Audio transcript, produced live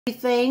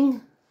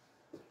Everything.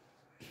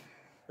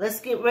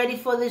 Let's get ready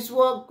for this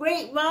walk.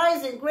 Great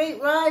rising,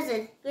 great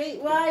rising,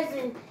 great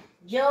rising.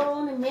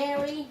 Joan,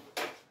 Mary,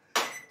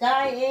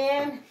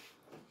 Diane,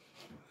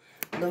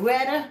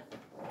 Loretta.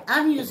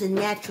 I'm using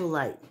natural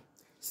light.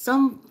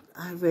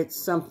 I read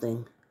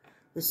something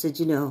that said,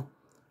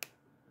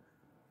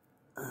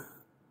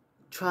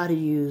 try to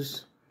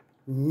use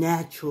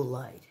natural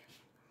light,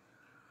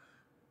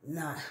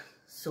 not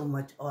so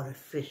much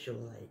artificial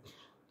light.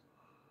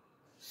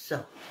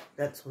 So,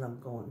 that's what I'm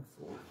going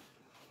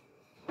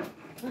for.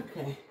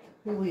 Okay,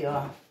 here we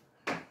are.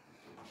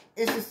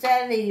 It's a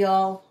Saturday,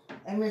 y'all,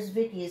 and Miss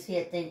Vicky is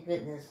here, thank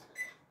goodness.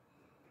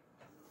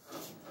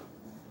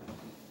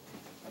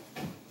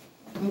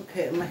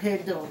 Okay, my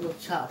head don't look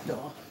chopped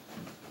off.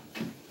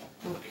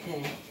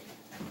 Okay.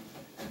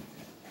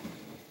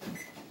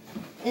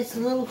 It's a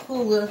little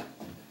cooler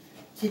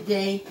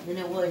today than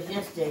it was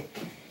yesterday.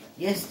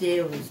 Yesterday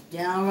it was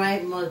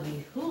downright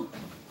muggy. Whew.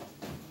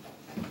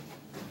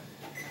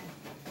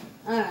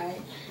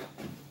 Alright.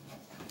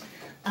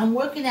 I'm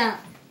working out.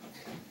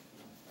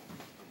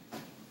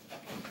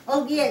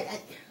 Oh yeah,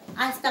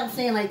 I stopped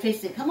saying like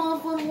Tracy said, come on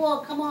for a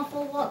walk, come on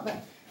for a walk.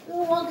 But we've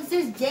been walking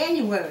since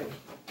January.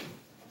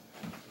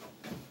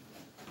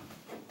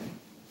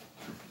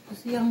 You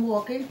see I'm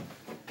walking.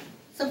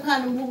 Some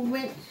kind of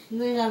movement.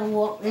 You ain't gotta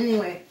walk.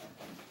 Anyway.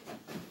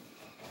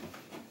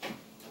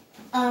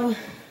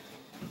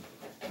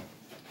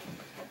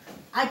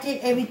 I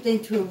take everything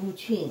to a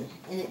routine,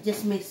 and it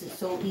just makes it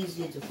so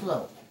easier to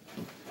flow.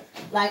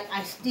 Like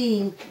I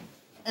steam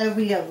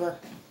every other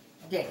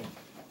day.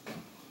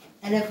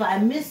 And if I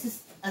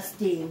miss a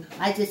steam,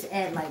 I just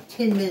add like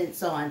 10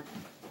 minutes on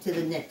to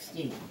the next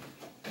steam.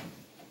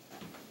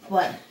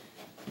 But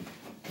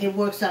it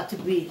works out to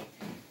be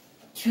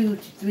 2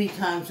 to 3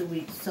 times a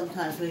week,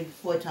 sometimes maybe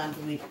 4 times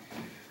a week,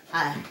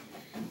 I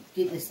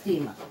get the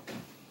steamer.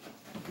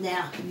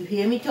 Now, you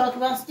hear me talk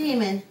about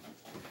steaming,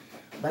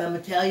 but I'm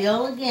going to tell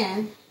y'all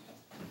again,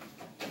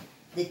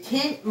 the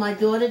tent my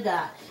daughter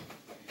got,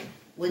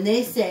 when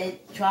they said,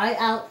 try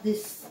out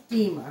this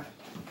steamer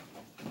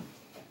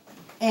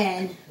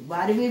and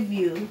write a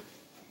review,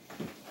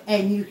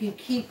 and you can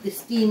keep the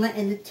steamer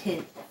in the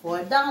tent for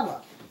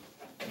 $1.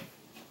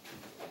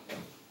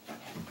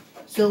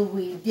 So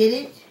we did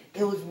it.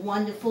 It was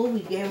wonderful. We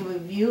gave a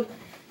review.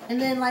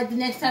 And then like the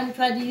next time we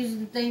tried to use it,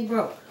 the thing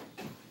broke.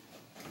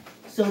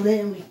 So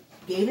then we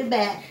gave it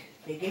back.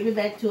 They gave it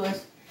back to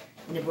us.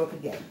 And it broke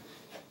again.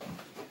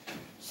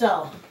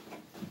 So,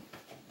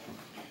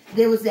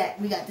 there was that.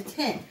 We got the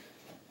tent.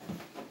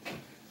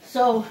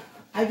 So,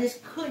 I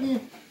just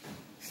couldn't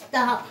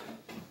stop,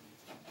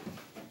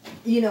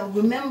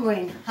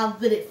 remembering how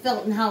good it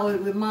felt and how it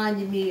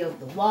reminded me of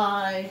the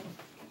Y.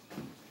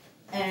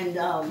 And,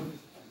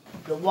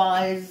 the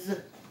Y's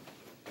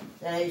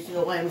that I used to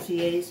go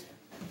YMCA's.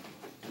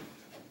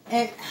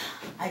 And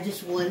I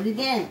just wanted it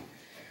again.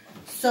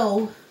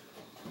 So,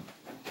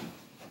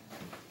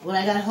 when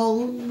I got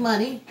home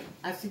money,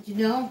 I said,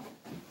 I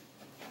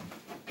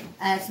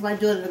asked my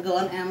daughter to go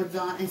on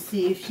Amazon and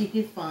see if she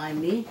could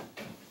find me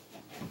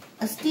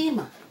a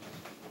steamer.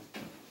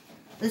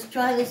 Let's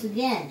try this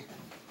again,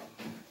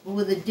 but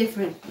with a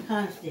different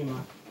kind of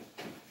steamer.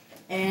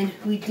 And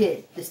we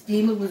did. The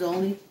steamer was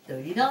only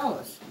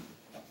 $30.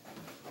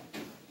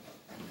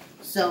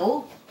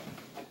 So,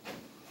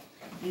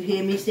 you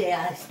hear me say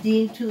I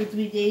steam 2 or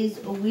 3 days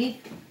a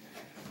week?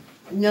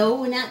 No,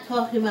 we're not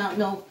talking about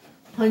no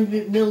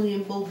 $100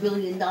 million,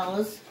 billion.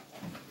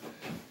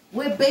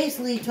 We're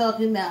basically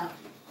talking about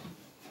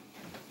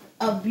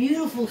a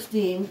beautiful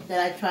steam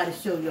that I try to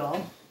show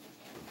y'all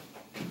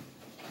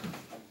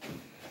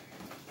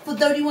for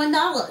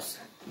 $31.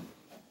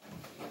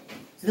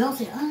 So don't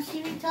say, oh,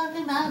 she be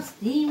talking about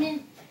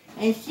steaming,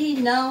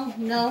 and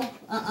no.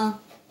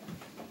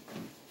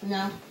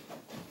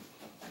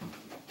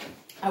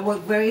 I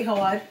worked very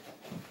hard.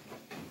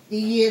 The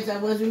years I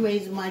wasn't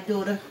raising my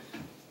daughter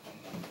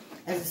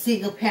as a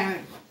single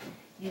parent,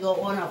 you go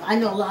on and off. I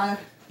know a lot of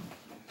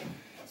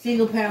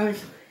single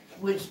parents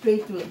went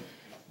straight through it.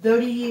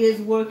 30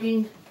 years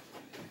working,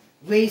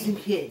 raising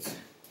kids.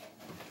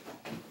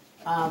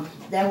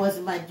 That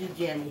wasn't my due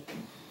journey.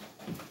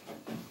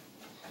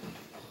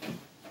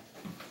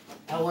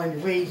 I wanted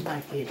to raise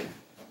my kid.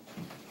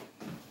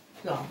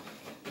 So,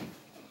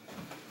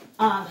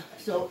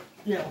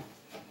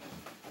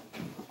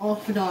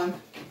 off and on,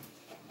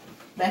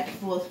 back and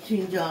forth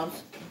between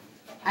jobs.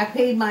 I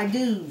paid my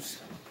dues.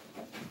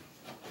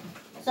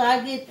 So I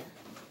get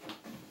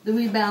the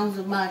rebounds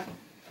of my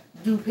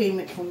due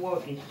payment from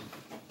working.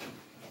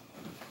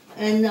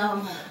 And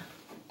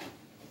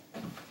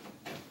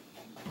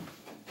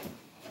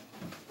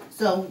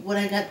so when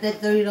I got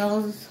that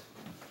 $30,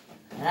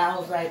 and I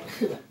was like,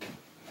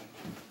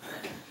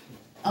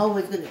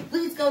 always gonna,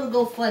 please go to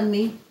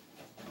GoFundMe.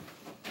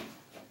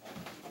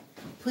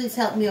 Please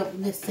help me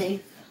open this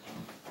safe.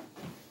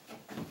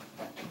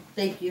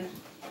 Thank you.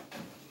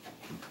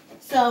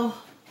 So,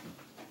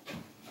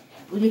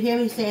 when you hear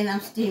me saying I'm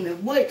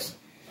steaming, which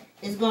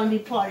is going to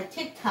be part of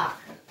TikTok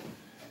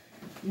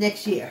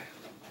next year.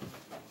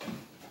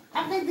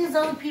 I think there's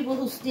other people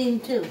who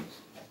steam too.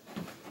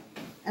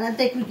 And I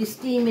think we can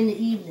steam in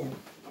the evening.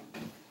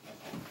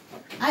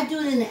 I do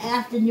it in the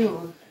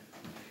afternoon.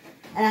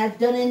 And I've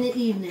done it in the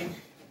evening.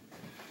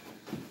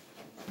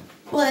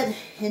 But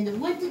in the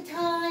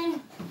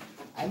wintertime,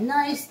 a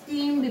nice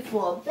steam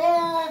before a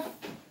bath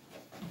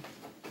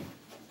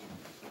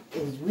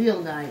is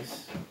real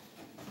nice.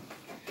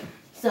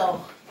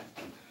 So,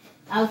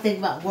 I was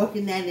thinking about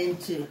working that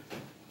into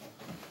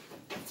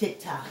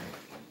TikTok.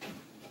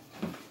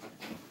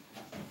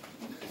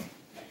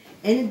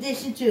 In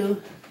addition to,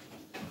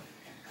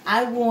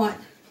 I want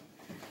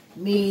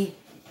me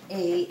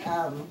a,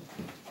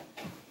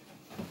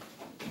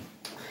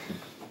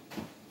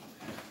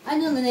 I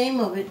knew the name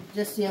of it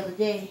just the other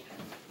day.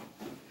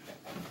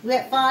 We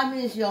got 5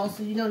 minutes, y'all,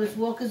 so you know this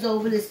walk is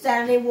over. This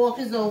Saturday walk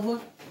is over.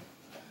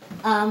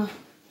 A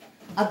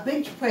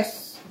bench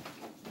press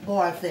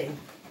bar thing.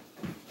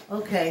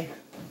 Okay.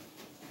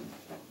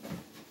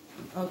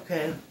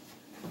 Okay.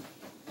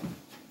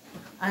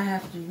 I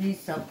have to read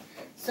something.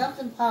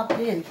 Something popped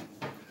in.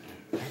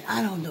 And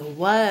I don't know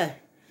why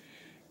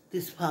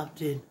this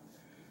popped in.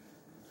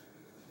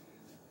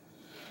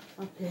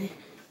 Okay.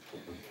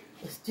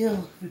 It's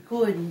still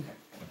recording.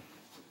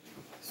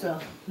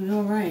 So, we're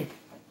alright.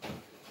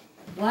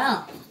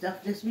 Wow.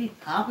 Stuff just be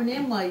popping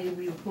in while you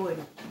be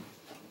recording.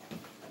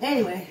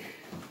 Anyway.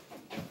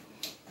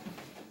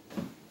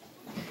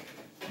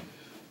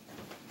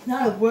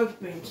 Not a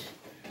workbench.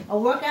 A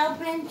workout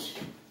bench.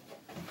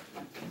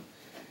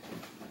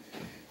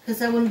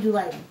 Because I want to do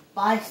like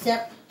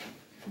bicep,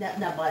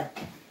 not bicep,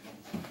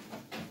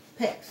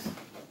 pecs.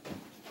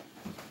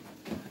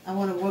 I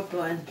want to work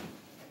on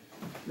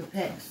the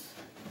pecs.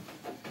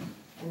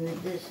 And then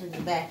this is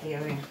the back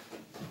area.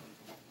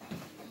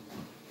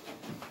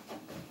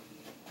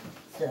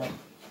 So,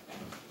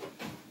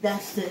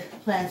 that's the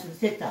plans for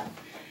TikTok.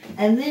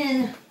 And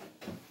then,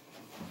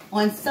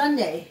 on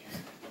Sunday,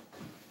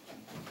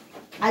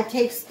 I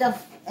take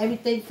stuff,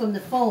 everything from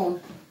the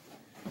phone,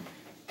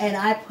 and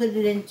I put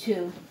it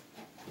into,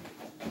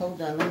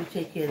 hold on, let me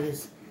take care of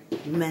this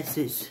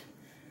message.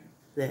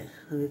 Let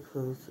me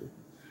close it.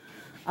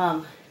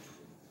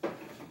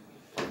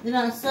 Then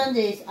on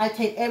Sundays, I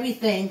take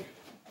everything.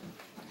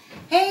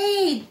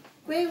 Hey,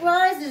 Great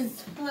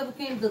Rises, whoever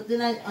came to,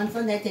 then on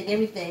Sunday I take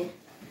everything,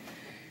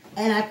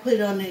 and I put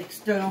it on the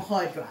external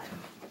hard drive.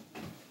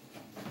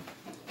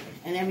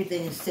 And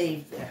everything is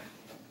saved there.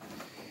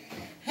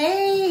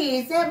 Hey,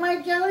 is that my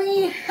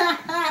Joni?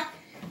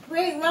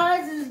 Great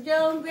Rises,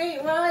 Joan,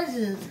 Great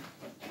Rises.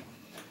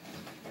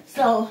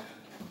 So,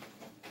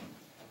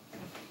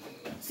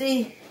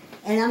 see,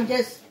 and I'm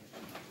just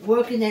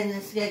working in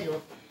the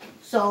schedule.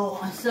 So,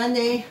 on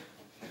Sunday,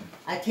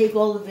 I take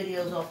all the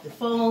videos off the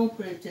phone,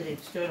 put it to the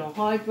external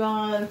hard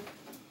drive.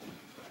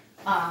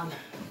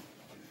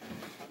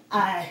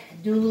 I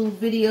do little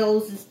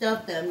videos and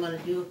stuff that I'm going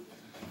to do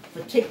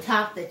for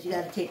TikTok that you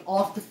got to take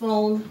off the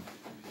phone.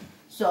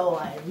 So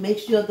I make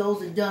sure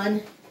those are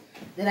done.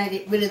 Then I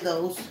get rid of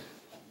those.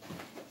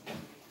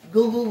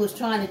 Google was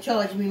trying to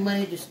charge me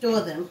money to store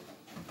them.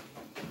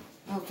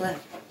 I was like,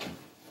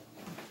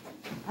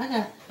 I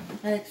got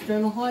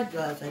external hard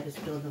drives I can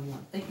store them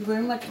on. Thank you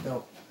very much,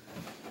 though.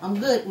 I'm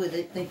good with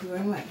it. Thank you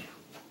very much.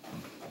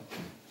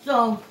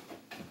 So,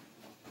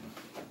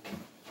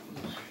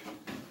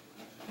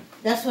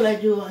 that's what I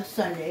do on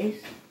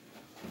Sundays.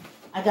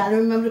 I got to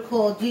remember to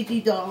call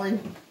Gigi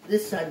Darling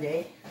this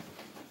Sunday.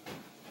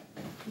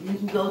 You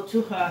can go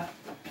to her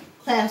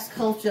Class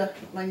Culture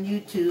on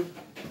YouTube.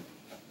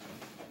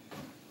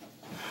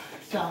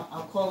 So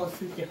I'll call her,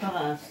 speak to her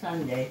on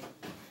Sunday.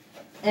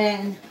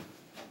 And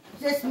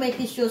just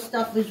making sure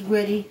stuff is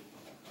ready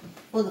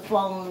for the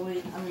following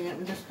week. I mean,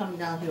 I'm just coming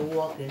down here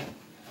walking.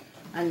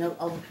 I know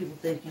other people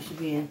think you should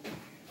be in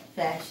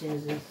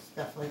fashions and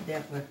stuff like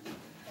that, but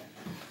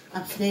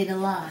I'm staying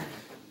alive.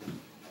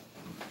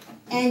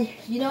 And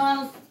you know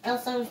what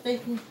else I was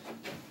thinking?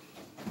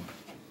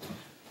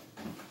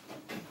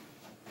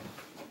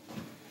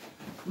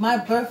 My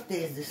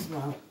birthday is this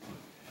month.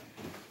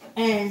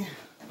 And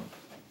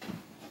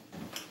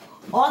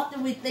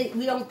often we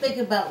don't think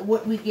about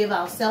what we give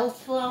ourselves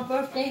for our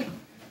birthday.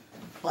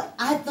 But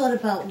I thought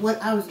about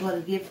what I was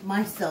going to give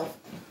myself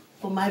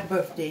for my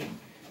birthday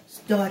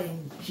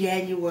starting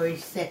January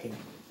 2nd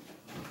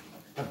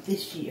of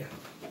this year.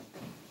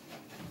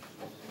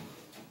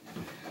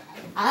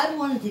 I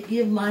wanted to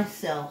give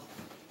myself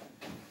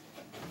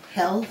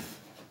health.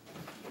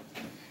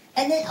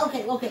 And then,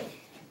 okay.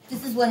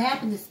 This is what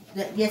happened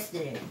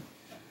yesterday.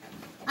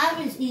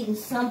 I was eating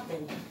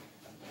something.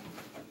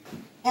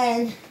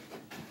 And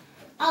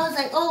I was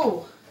like,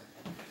 oh,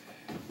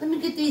 let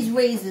me get these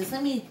raisins.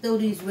 Let me throw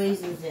these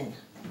raisins in.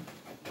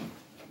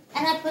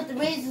 And I put the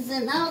raisins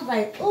in, and I was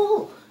like,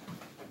 oh,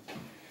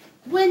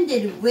 when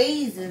did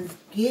raisins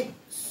get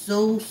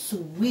so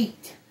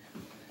sweet?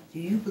 Do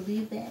you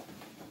believe that?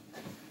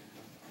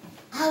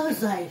 I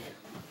was like,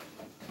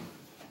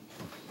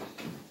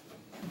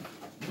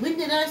 when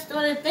did I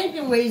start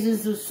thinking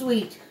raisins were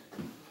sweet?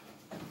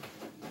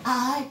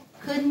 I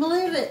couldn't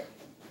believe it.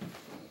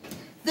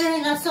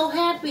 Then I got so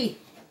happy.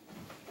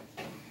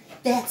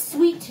 That's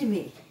sweet to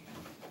me.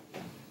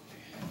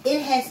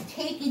 It has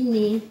taken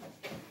me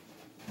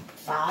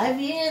 5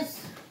 years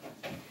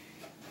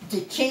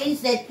to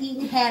change that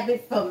eating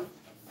habit from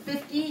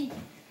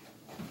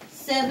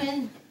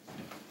 57,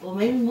 or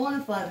maybe more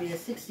than 5 years,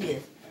 6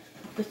 years,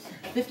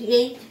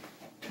 58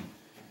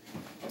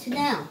 to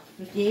now,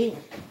 58.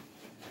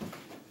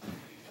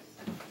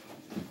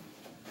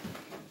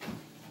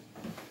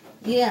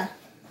 Yeah,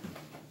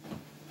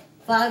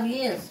 5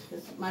 years,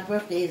 because my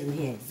birthday isn't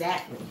here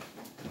exactly.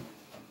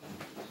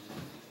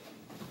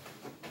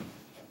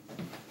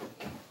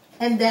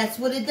 And that's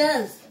what it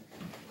does.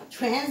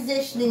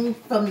 Transitioning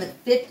from the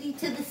 50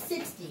 to the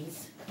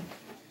 60s,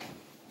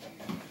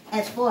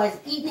 as far as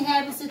eating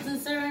habits are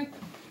concerned,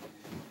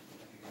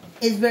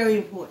 is very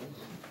important.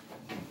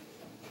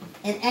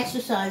 And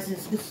exercise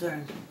is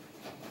concerned.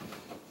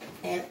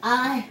 And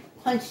I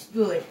punched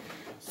through it.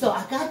 So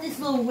I got this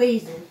little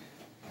raisin,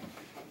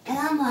 and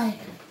I'm like,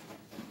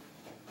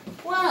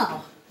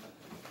 wow,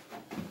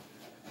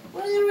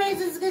 where did the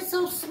raisins get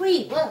so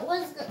sweet?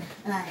 What's good?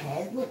 And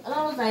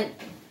I was like,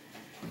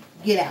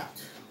 get out.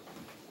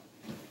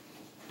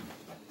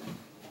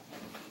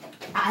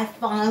 I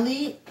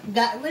finally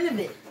got rid of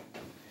it.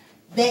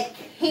 That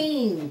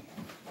cane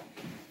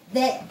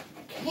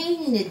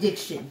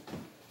addiction,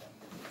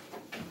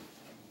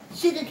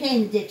 sugar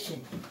cane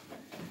addiction,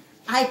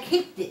 I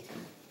kicked it.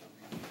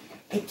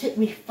 It took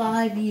me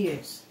 5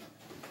 years.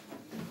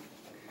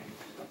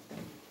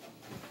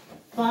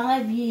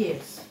 5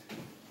 years.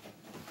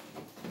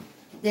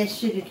 That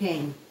sugar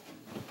cane.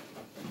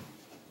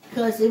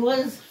 Because it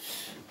was,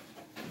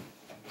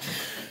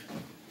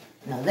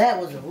 now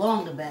that was a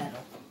longer battle.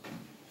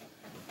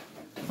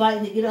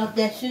 Fighting to get off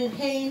that sugar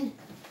cane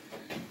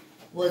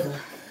was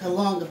a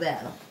longer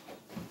battle.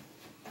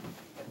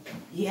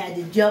 You had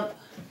to jump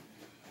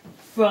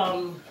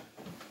from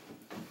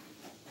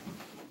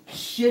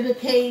sugar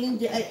cane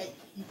to,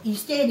 you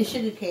stay in the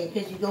sugar cane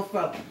because you go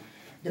from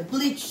the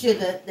bleached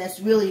sugar that's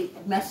really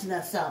messing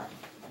us up,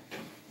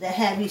 that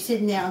have you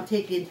sitting down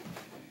taking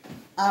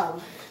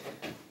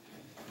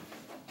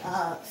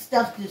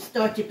stuff to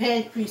start your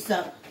pancreas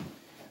up,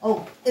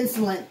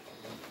 insulin.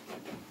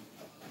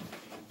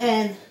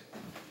 And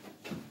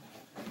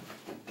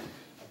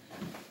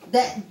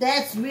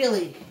that's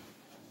really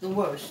the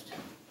worst.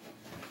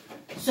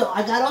 So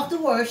I got off the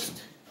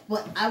worst,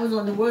 but I was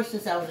on the worst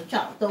since I was a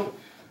child. So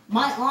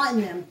my aunt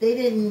and them, they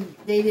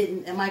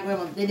didn't, and my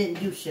grandma, they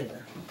didn't do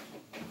sugar.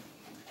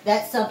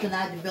 That's something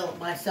I developed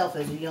myself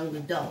as a young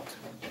adult.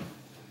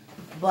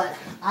 But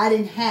I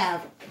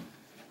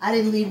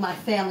didn't leave my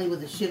family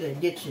with a sugar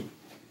addiction.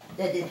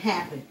 That didn't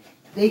happen.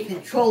 They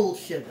controlled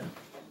sugar.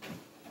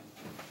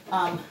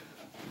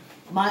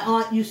 My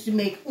aunt used to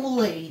make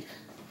Kool-Aid,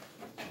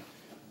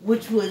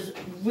 which was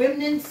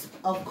remnants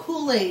of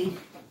Kool-Aid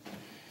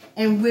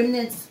and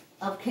remnants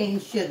of cane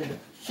sugar.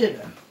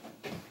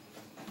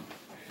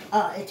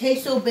 It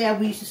tastes so bad,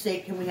 we used to say,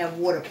 can we have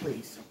water,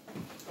 please?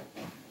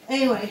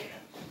 Anyway,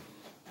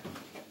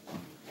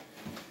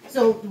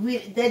 so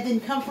that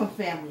didn't come from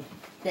family,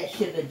 that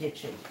sugar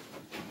addiction.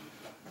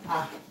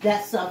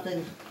 That's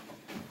something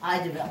I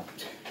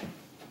developed.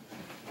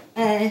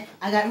 And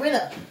I got rid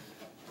of.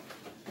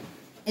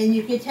 And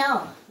you can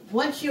tell,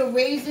 once your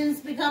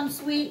raisins become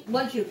sweet,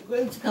 once your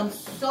grapes become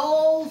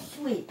so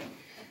sweet,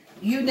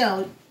 you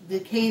know the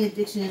cane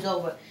addiction is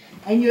over.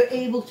 And you're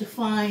able to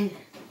find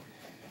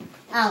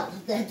out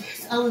that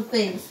there's other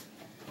things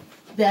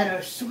that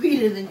are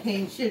sweeter than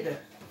cane sugar.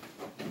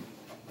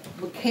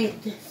 But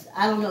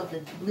I don't know if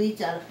it's bleach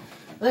out of,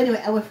 but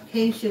anyway, I went from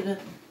cane sugar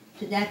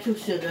to natural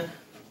sugar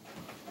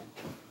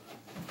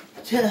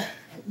to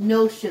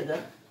no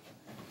sugar.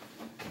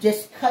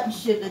 Just cutting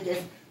sugar,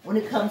 just when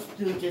it comes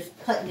through, just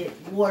cutting it,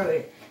 water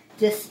it,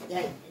 just.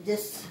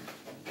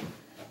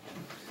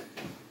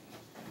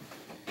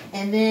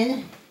 And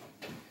then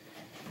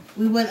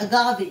we went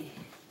agave.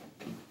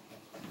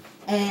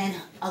 And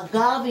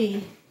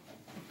agave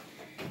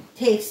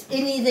takes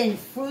anything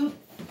fruit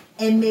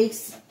and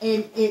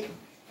it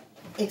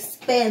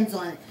expands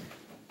on it.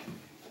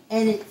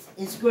 And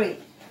it's great.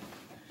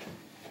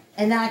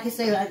 And now I can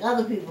say, like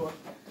other people,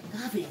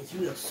 agave is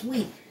real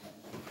sweet.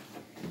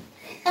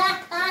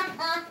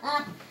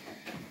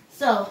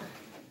 So,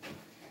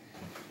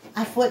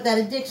 I fought that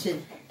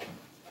addiction.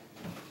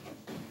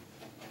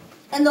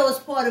 And though it's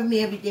part of me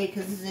every day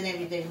because this is in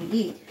everything we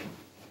eat,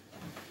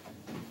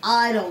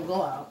 I don't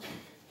go out.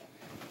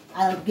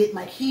 I don't get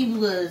my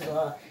Keebler's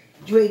or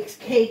Drake's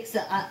cakes.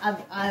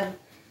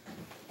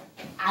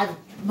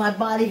 My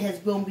body has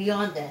grown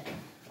beyond that.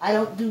 I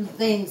don't do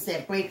things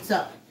that breaks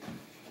up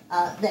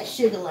that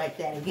sugar like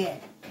that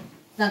again.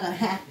 It's not going to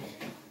happen.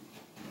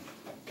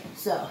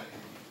 So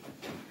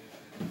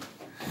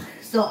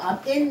I'm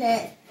in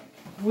that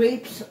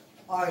grapes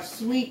are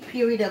sweet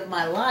period of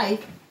my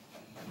life,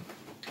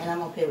 and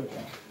I'm okay with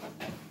that.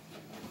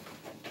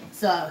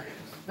 So,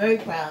 very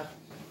proud.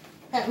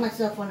 Pat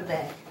myself on the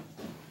back.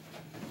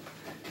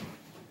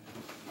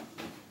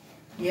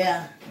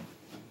 Yeah.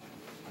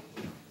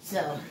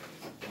 So,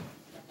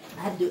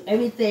 I do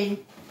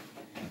everything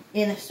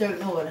in a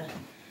certain order.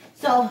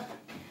 So,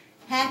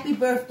 happy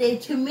birthday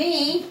to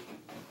me.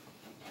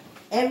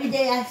 Every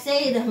day I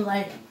say it, I'm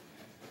like,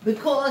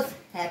 because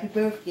happy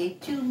birthday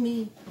to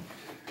me.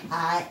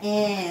 I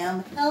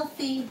am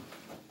healthy.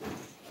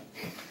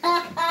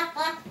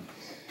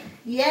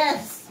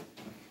 Yes.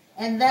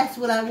 And that's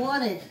what I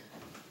wanted.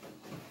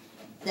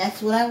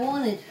 That's what I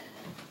wanted.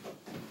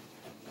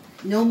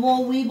 No more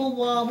weeble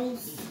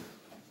wobbles.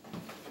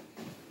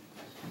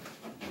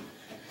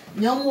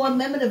 No more,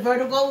 remember the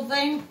vertigo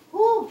thing?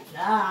 Ooh,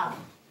 child.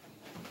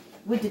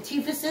 With the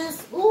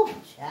teethuses? Ooh,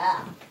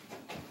 child.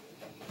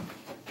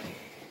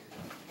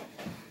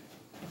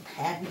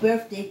 Happy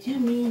birthday to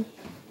me.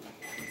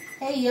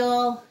 Hey,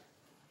 y'all.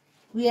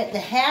 We at the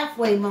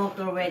halfway mark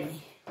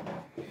already.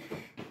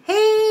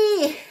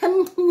 Hey!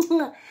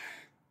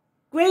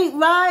 Great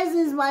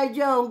risings, my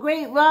Joan.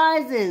 Great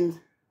risings.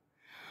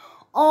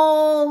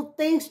 Oh,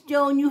 thanks,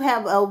 Joan. You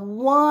have a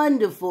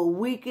wonderful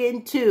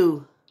weekend,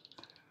 too.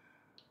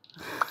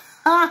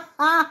 Ha,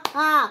 ha,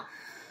 ha.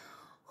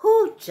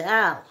 Whoo,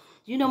 child.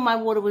 You know my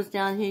water was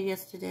down here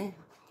yesterday?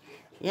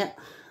 Yep.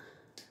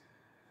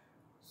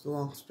 It's a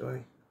long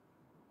story.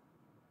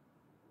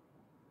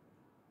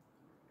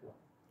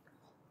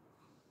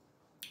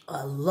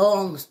 A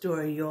long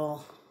story,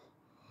 y'all.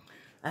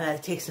 I gotta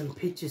take some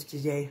pictures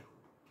today.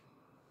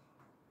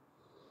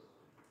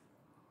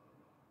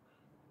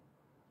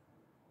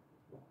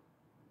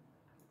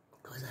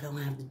 Because I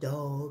don't have the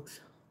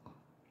dogs.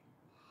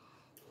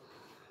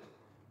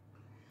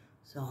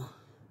 So,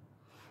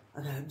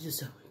 I gotta do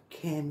some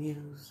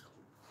cameos.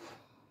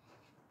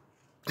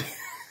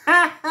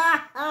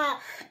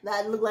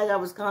 That looked like I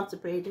was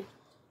constipated.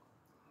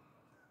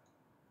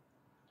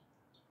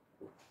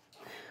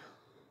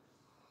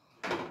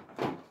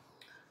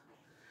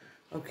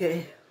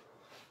 Okay.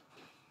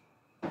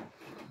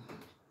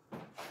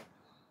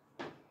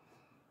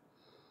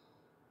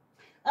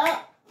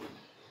 Oh!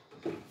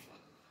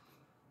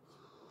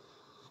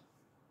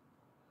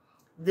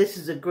 This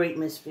is a great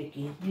Miss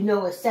Vicky. You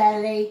know it's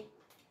Saturday?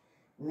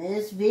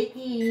 Miss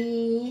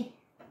Vicky.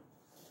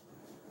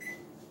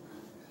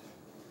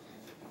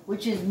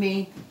 Which is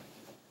me.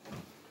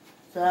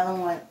 So I don't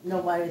want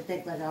nobody to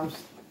think like I'm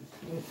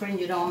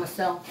infringing on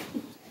myself.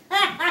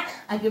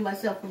 I give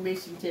myself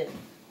permission to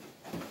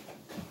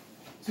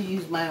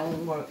use my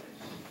own work.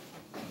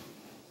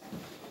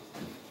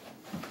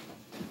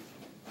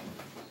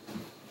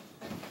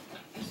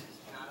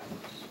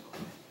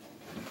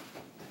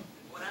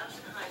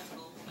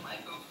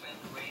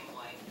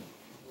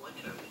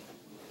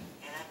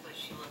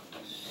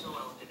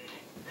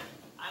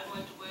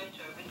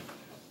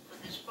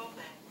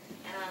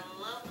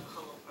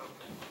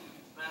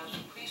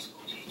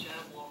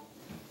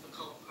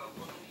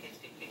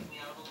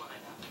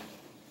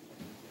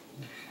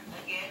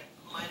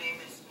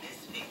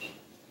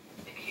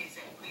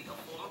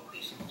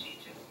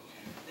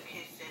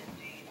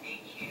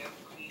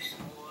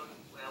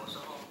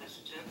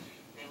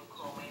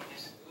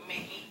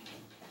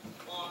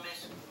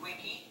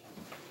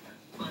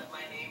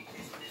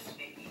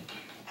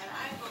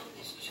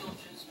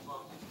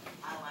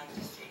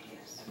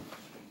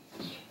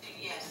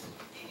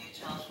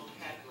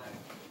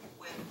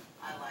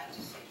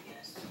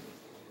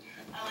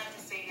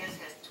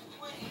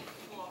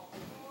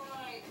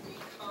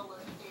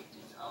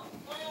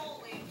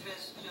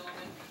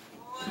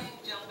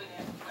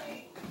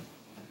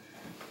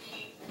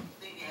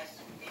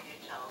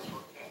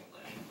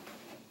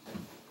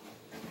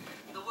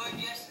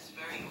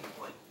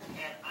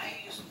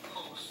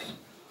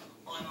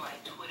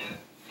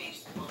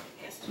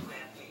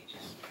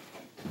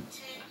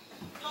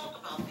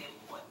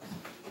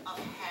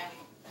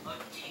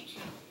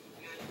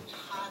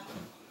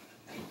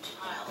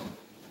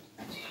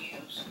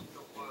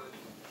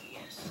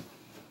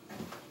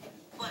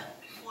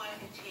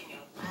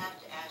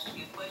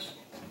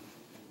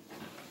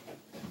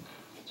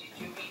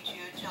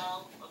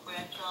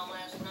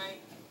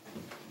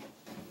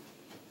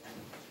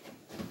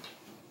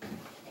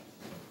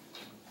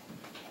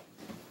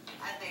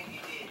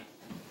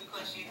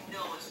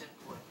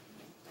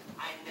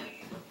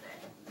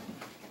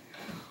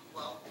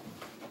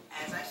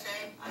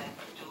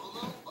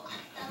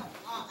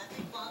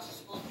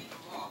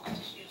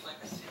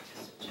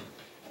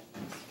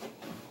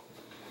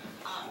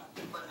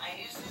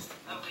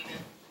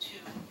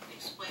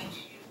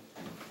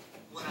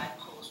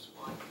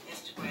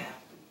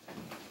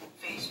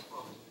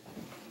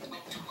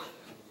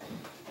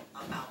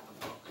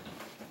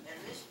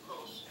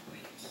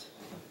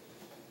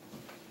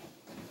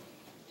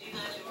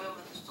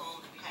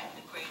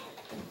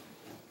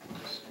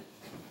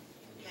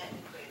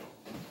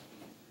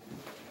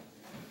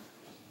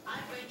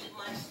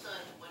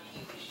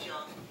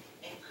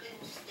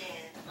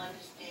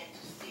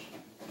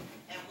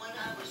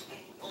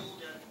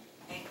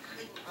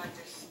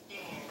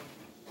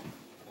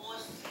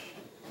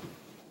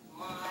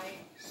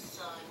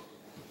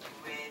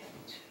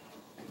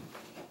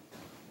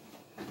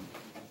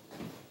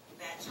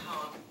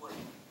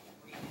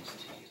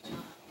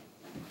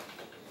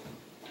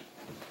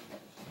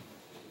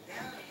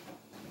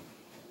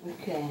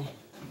 Okay.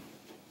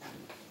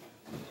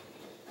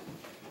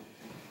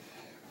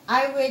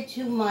 I read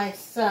to my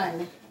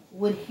son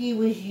when he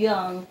was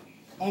young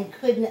and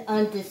couldn't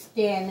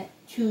understand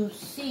to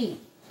see.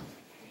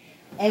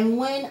 And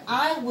when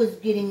I was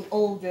getting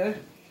older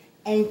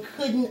and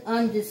couldn't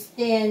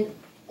understand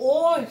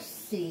or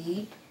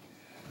see,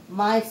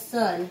 my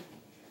son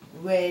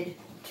read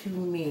to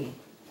me.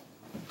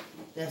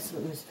 That's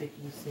what Miss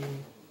Vicky said.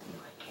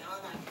 I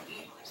cannot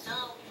read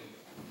myself.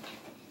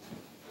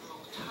 A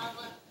little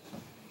toddler.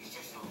 He's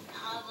just a little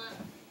toddler.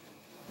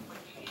 But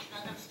he's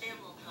not going to stay a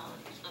little toddler.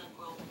 He's going to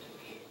grow to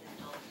be an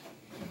adult.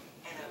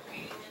 And a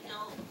reading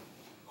adult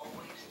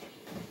always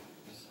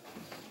defends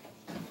themselves.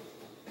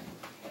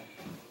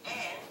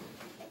 And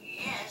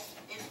yes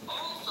is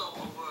also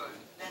a word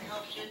that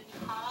helps your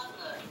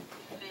toddler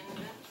defend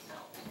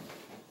themselves.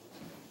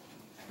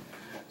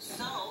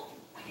 So,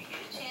 when you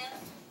get a chance,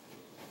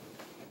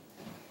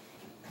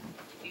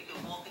 you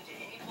can walk into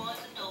any Barnes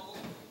 & Noble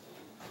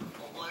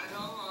or order it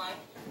online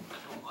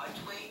from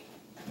archway.com,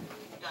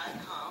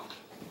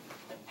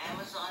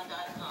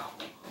 Amazon.com,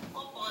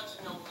 or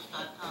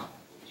BarnesandNobles.com.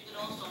 You can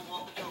also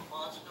walk into a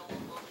Barnes &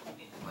 Noble book and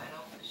pick it right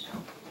off the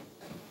shelf.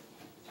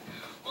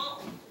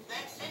 Well,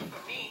 that's it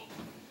for me.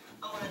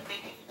 I want to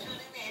thank you for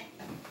tuning in,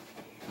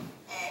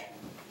 and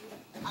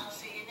I'll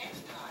see you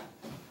next time.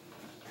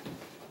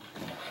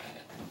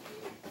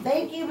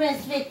 Thank you,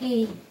 Miss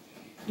Vicky.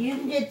 You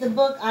can get the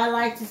book, I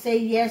Like to Say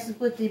Yes, and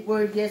put the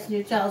word yes in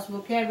your child's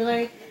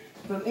vocabulary,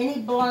 from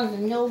any Barnes &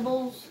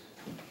 Nobles,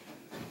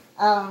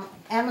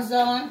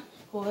 Amazon,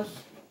 of course,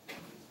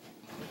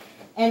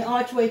 and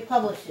Archway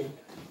Publishing.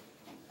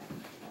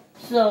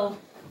 So,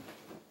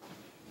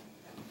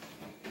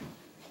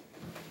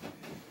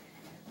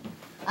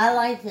 I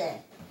like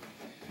that.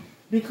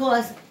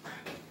 Because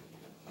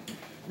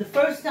the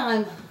first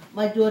time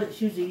my daughter,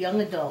 she was a young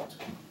adult,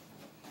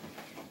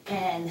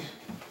 and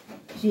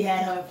she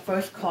had her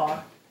first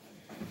car,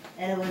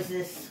 and it was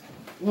this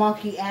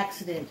wonky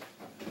accident.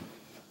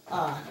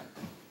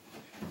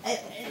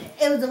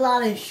 It was a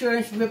lot of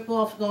insurance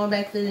rip-offs going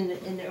back then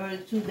in the early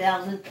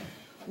 2000s,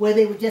 where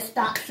they would just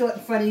stop short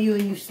in front of you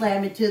and you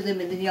slam into them,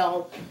 and then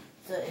y'all,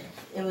 so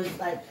it was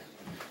like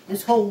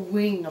this whole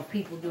ring of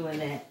people doing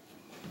that.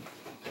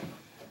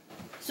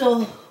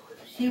 So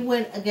she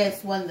went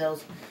against one of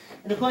those,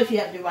 and of course you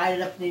have to write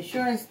it up in the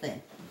insurance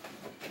thing.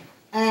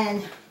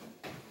 And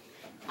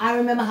I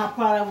remember how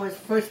proud I was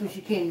first when she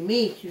came to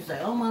me. She was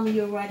like, "Oh, Mama,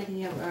 you're right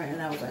again." And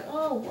I was like,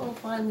 "Oh, well,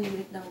 finally you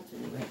acknowledged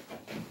it anyway."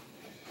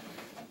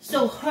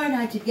 So her and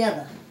I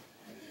together,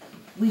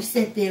 we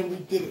sat there and we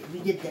did it. We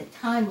did that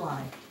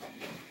timeline.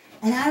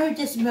 And I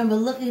just remember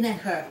looking at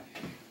her,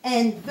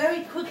 and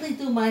very quickly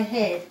through my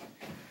head,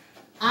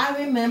 I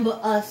remember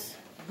us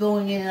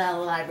going in and out of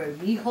the library.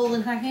 Me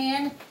holding her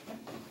hand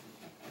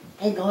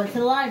and going to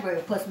the library.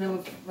 Of course,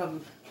 remember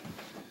from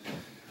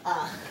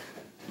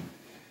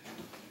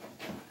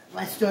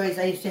my stories,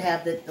 I used to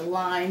have the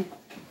line.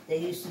 They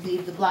used to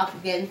leave the block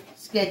again,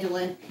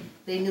 scheduling.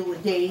 They knew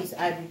what days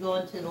I'd be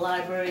going to the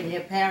library, and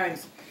their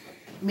parents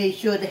made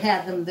sure to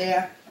have them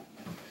there.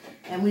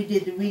 And we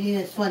did the reading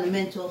is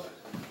fundamental.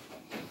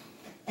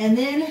 And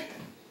then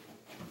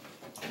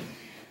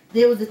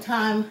there was a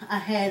time I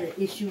had an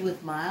issue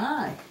with my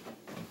eye.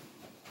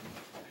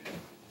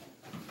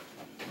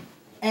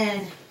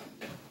 And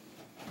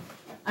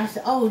I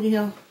said, "Oh, you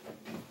know,"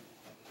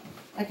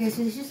 I guess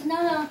she said,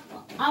 "No,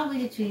 I'll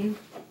read it to you."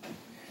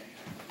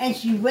 And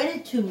she read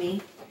it to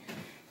me,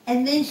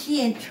 and then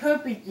she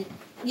interpreted,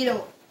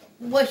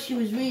 what she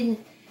was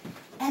reading.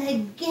 And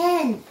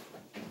again,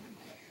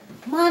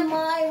 my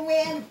mind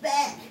ran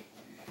back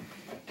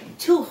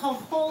to her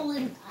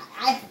holding,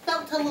 I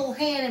felt her little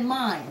hand in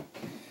mine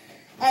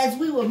as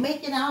we were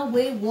making our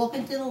way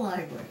walking to the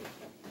library.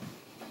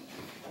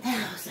 And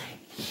I was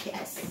like,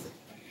 yes,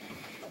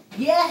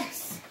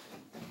 yes.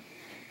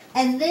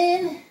 And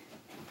then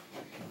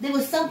there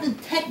was something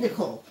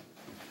technical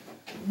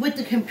with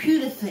the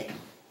computer thing,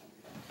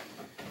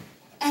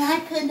 and I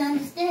couldn't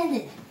understand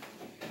it.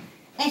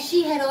 And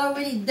she had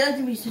already done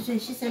the research,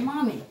 and she said,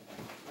 "Mommy,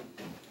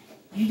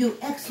 you do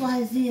X,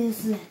 Y, Z, and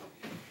Z."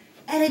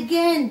 And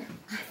again,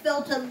 I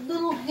felt a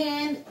little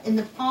hand in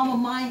the palm of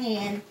my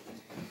hand,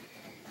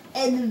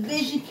 and the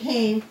vision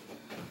came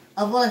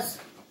of us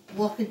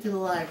walking to the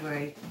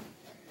library.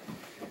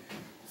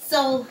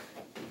 So,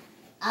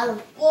 out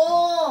of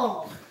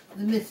all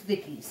the Miss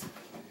Vickies,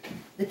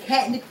 The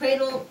Cat in the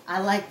Cradle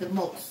I like the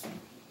most,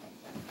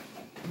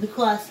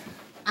 because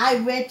I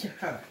read to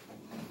her.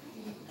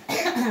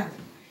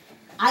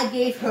 I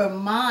gave her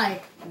my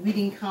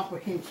reading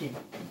comprehension.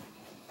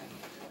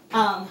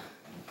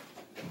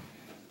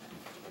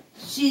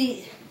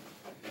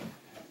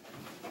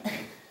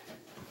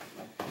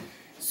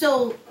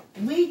 So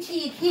read to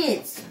your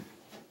kids.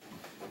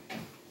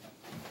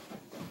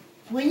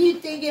 When you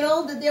get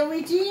older, they'll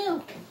read to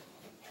you.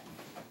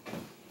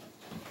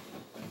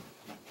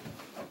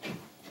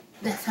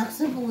 That's how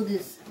simple it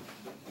is.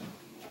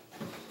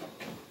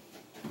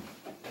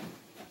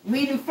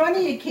 Read in front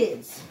of your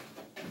kids.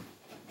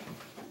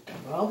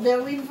 Or they're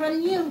right in front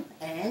of you,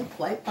 and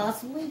quite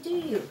possibly to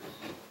you.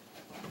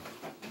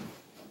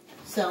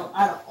 So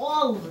out of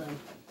all of them,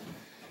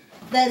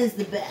 that is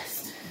the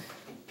best.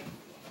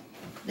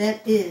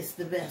 That is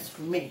the best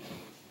for me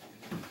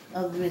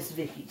of Miss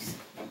Vicky's.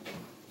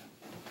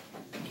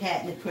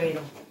 Cat in the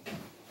Cradle.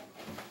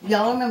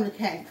 Y'all remember the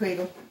Cat in the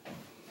Cradle?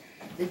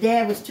 The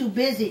dad was too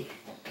busy.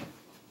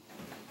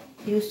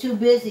 He was too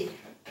busy.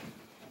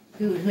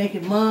 He was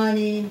making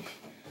money.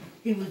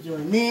 He was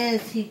doing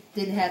this. He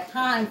didn't have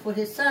time for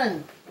his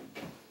son.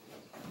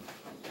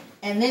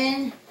 And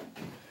then,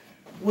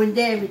 when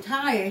Dad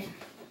retired,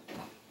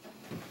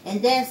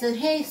 and Dad said,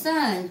 "Hey,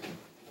 son."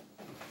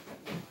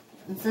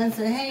 And son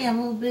said, "Hey, I'm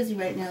a little busy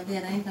right now,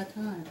 Dad. I ain't got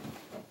time."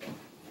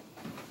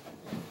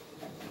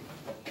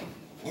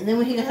 And then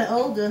when he got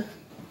older,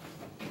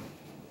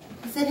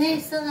 he said, "Hey,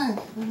 son."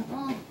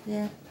 "Oh,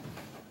 Dad."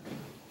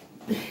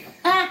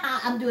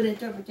 I'm doing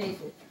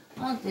interpretation.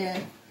 "Oh,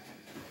 Dad,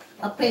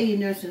 I'll pay your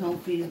nursing home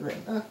fees, but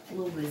a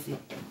little busy."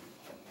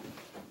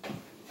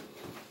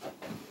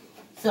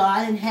 So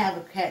I didn't have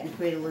a Cat in the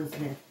Cradle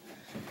incident.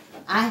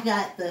 I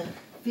got the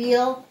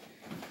feel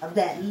of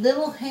that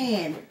little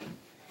hand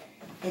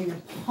in the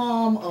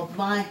palm of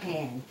my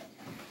hand.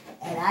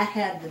 And I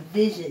have the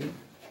vision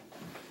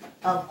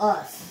of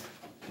us,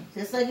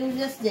 just like it was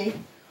yesterday,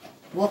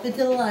 walking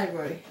to the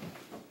library.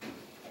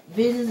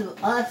 Visions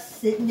of us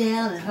sitting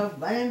down and her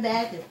running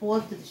back and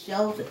forth to the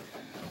shelves. And,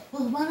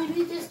 "Well, Mommy,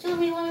 read this to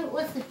me. Mommy,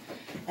 what's it?"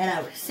 And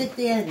I would sit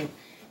there and,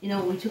 you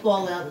know, we took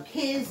all the other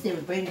kids. They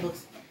would bring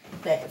books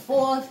back and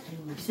forth. And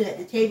we would sit at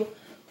the table.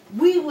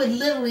 We would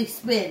literally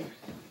spend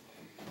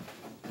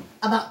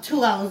about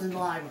 2 hours in the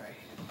library.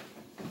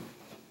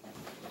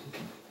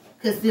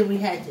 Because then we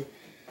had to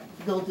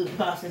go through the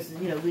process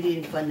of, you know,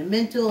 reading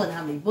fundamental and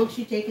how many books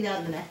you taking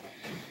out. And I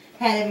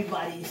had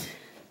everybody's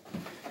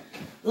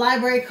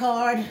library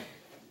card.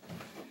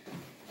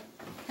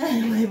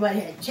 Everybody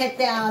had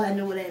checked out. I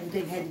knew what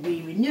everything had to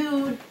be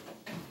renewed.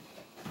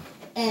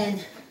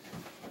 And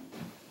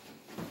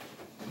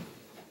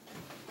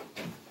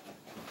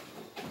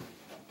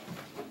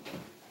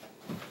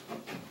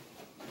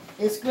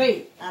it's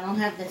great. I don't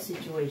have that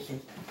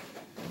situation.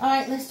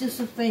 Alright, let's do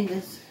some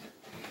fingers.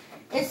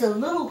 It's a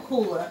little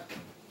cooler,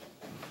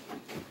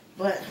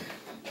 but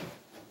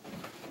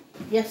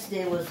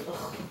yesterday was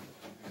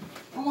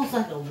almost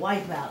like a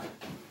wipeout.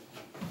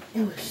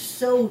 It was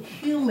so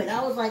humid.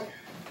 I was like,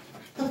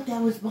 I thought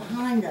that was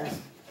behind us.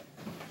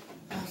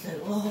 I was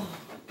like, oh,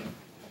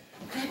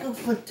 can I go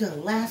to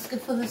Alaska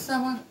for the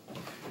summer?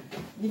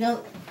 You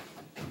know,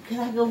 can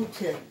I go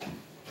to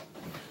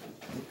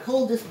the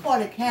coldest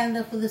part of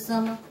Canada for the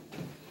summer?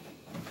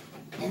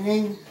 And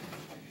then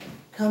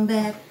come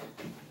back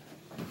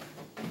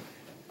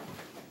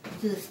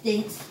to the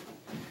States,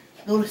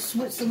 go to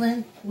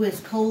Switzerland where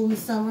it's cold in the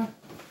summer.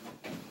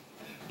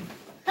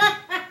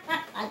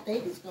 I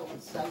think it's cold in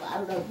the summer. I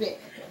don't know if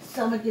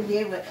summer can be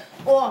everywhere.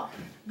 Or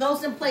go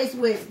someplace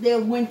where it's their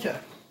winter.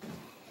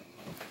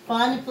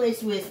 Find a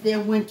place where it's their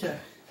winter.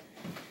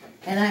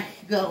 And I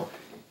go.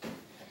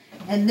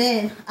 And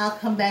then I'll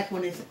come back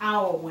when it's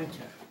our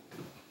winter.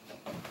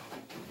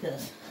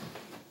 Because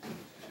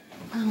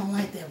I don't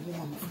like that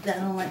warmth. I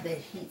don't like that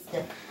heat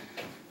stuff.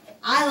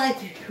 I like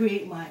to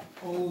create my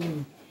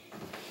own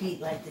heat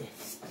like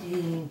this.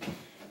 Steam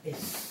is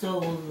so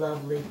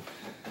lovely.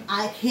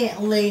 I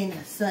can't lay in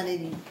the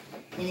sun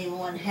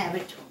anymore and have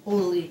it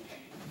totally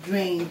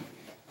drain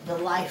the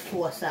life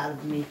force out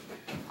of me.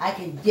 I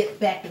can dip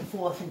back and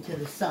forth into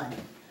the sun,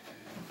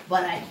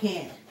 but I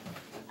can't.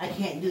 I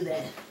can't do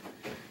that.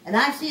 And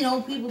I've seen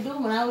old people do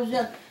it when I was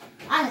young.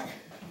 I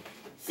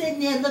sitting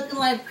there looking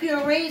like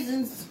pure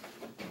raisins.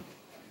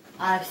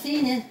 I've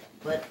seen it,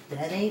 but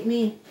that ain't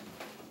me.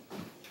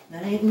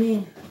 That ain't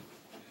me.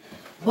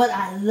 But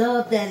I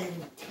love that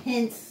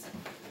intense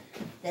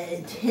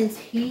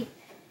heat,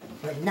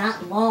 but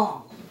not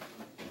long.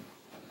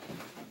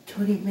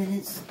 20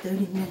 minutes,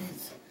 30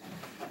 minutes,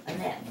 and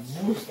that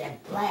whoosh,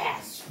 that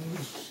blast.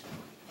 Whoosh.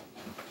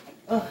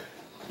 Oh.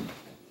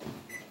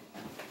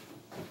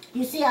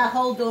 You see I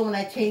hold on when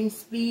I change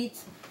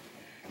speeds?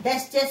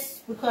 That's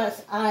just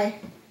because I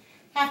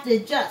have to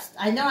adjust.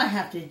 I know I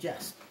have to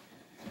adjust.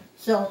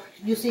 So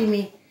you see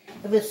me,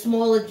 if it's a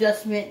small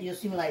adjustment, you'll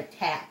see me like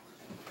tap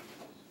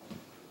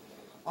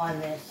on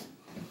this.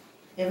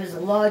 If it's a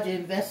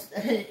larger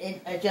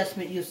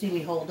adjustment, you'll see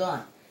me hold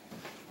on.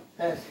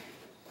 Because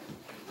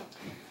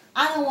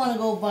I don't want to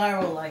go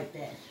viral like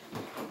that.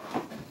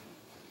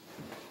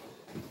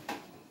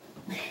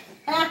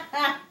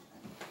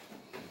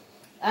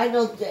 I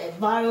go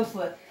viral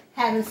for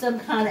having some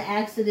kind of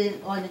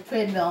accident on the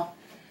treadmill.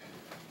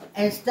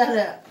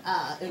 Instead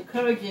of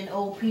encouraging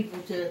old people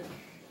to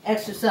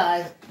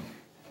exercise,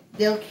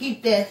 they'll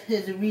keep that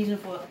as a reason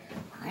for,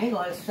 I ain't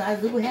gonna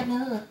exercise, look what happened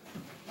to her.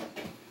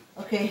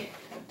 Okay.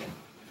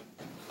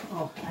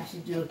 Oh, I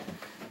should do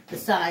the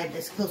side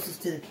that's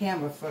closest to the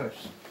camera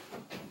first.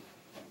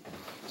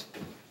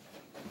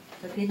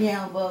 Tuck in your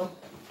elbow.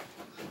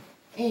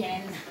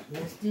 And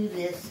let's do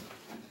this.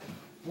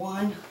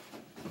 1,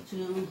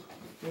 2,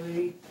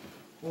 3,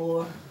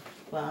 4,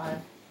 5,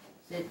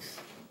 6,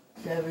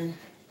 7,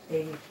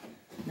 8,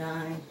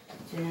 9,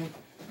 10,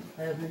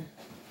 11,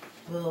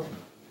 12,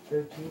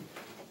 13,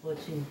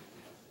 14,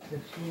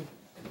 15.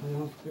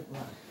 Good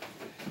luck.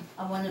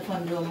 I wonder if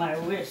I'm doing my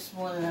wrist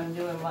more than I'm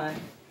doing my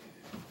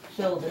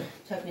shoulder.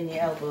 Tuck in the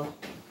elbow.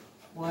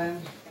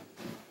 1,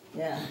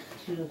 yeah,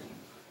 2.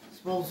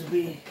 Supposed to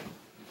be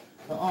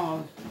the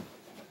arm.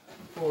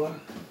 4,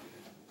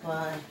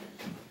 5,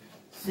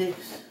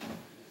 6,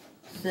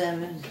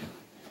 7,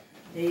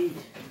 8,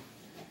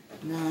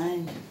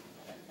 9,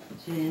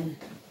 10,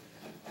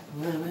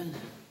 11,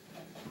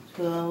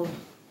 12,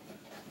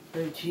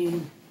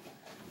 13,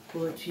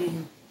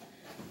 14,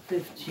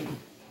 15.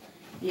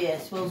 Yeah,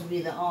 it's supposed to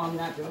be the arm,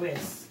 not the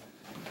wrist.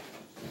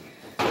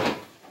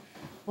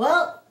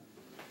 Well,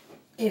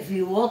 if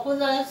you walk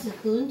with us,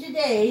 including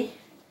today,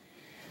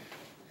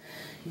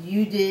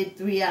 you did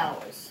 3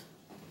 hours.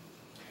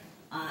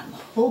 I'm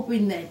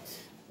hoping that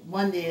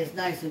Monday is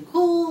nice and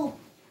cool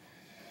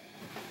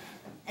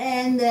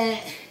and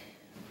that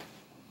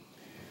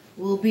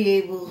we'll be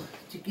able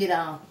to get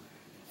our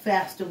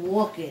faster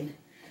walking.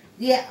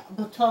 Yeah,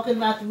 but talking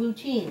about the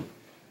routine.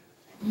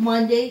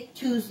 Monday,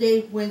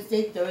 Tuesday,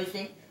 Wednesday,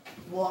 Thursday,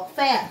 walk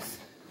fast.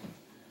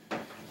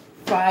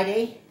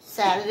 Friday,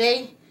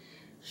 Saturday,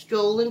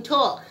 stroll and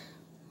talk.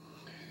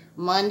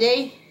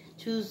 Monday,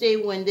 Tuesday,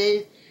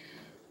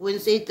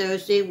 Wednesday,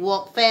 Thursday,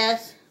 walk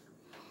fast.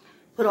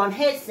 Put on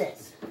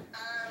headsets.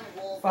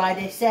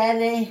 Friday,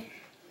 Saturday,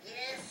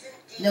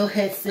 no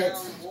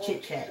headsets,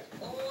 chit chat.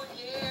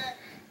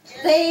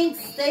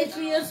 Thanks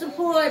for your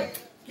support.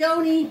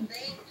 Joni,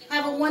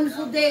 have a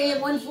wonderful day, a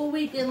wonderful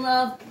weekend,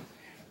 love.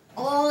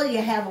 All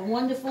you have a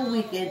wonderful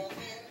weekend.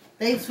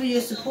 Thanks for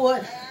your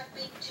support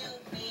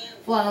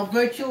for our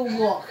virtual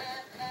walk.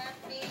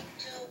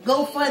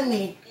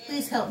 GoFundMe.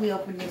 Please help me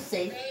open this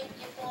safe.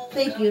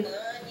 Thank you.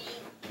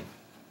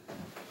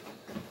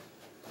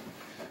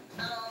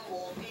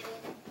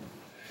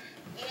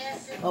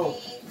 Oh,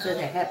 so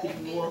they're happy to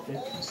be walking.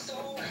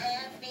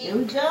 Here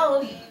we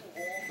go.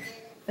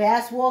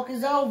 Fast walk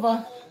is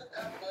over.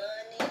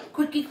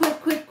 Quickie,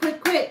 quick.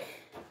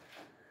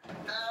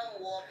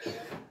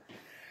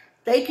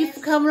 Thank you for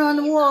coming on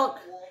the walk.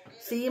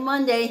 See you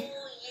Monday.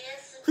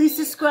 Please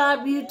subscribe,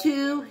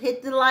 YouTube.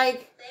 Hit the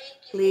like.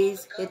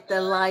 Please hit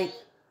the like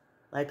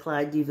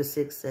Clyde Diva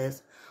 6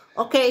 says.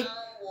 Okay,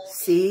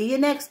 see you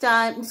next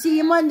time. See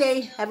you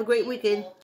Monday. Have a great weekend.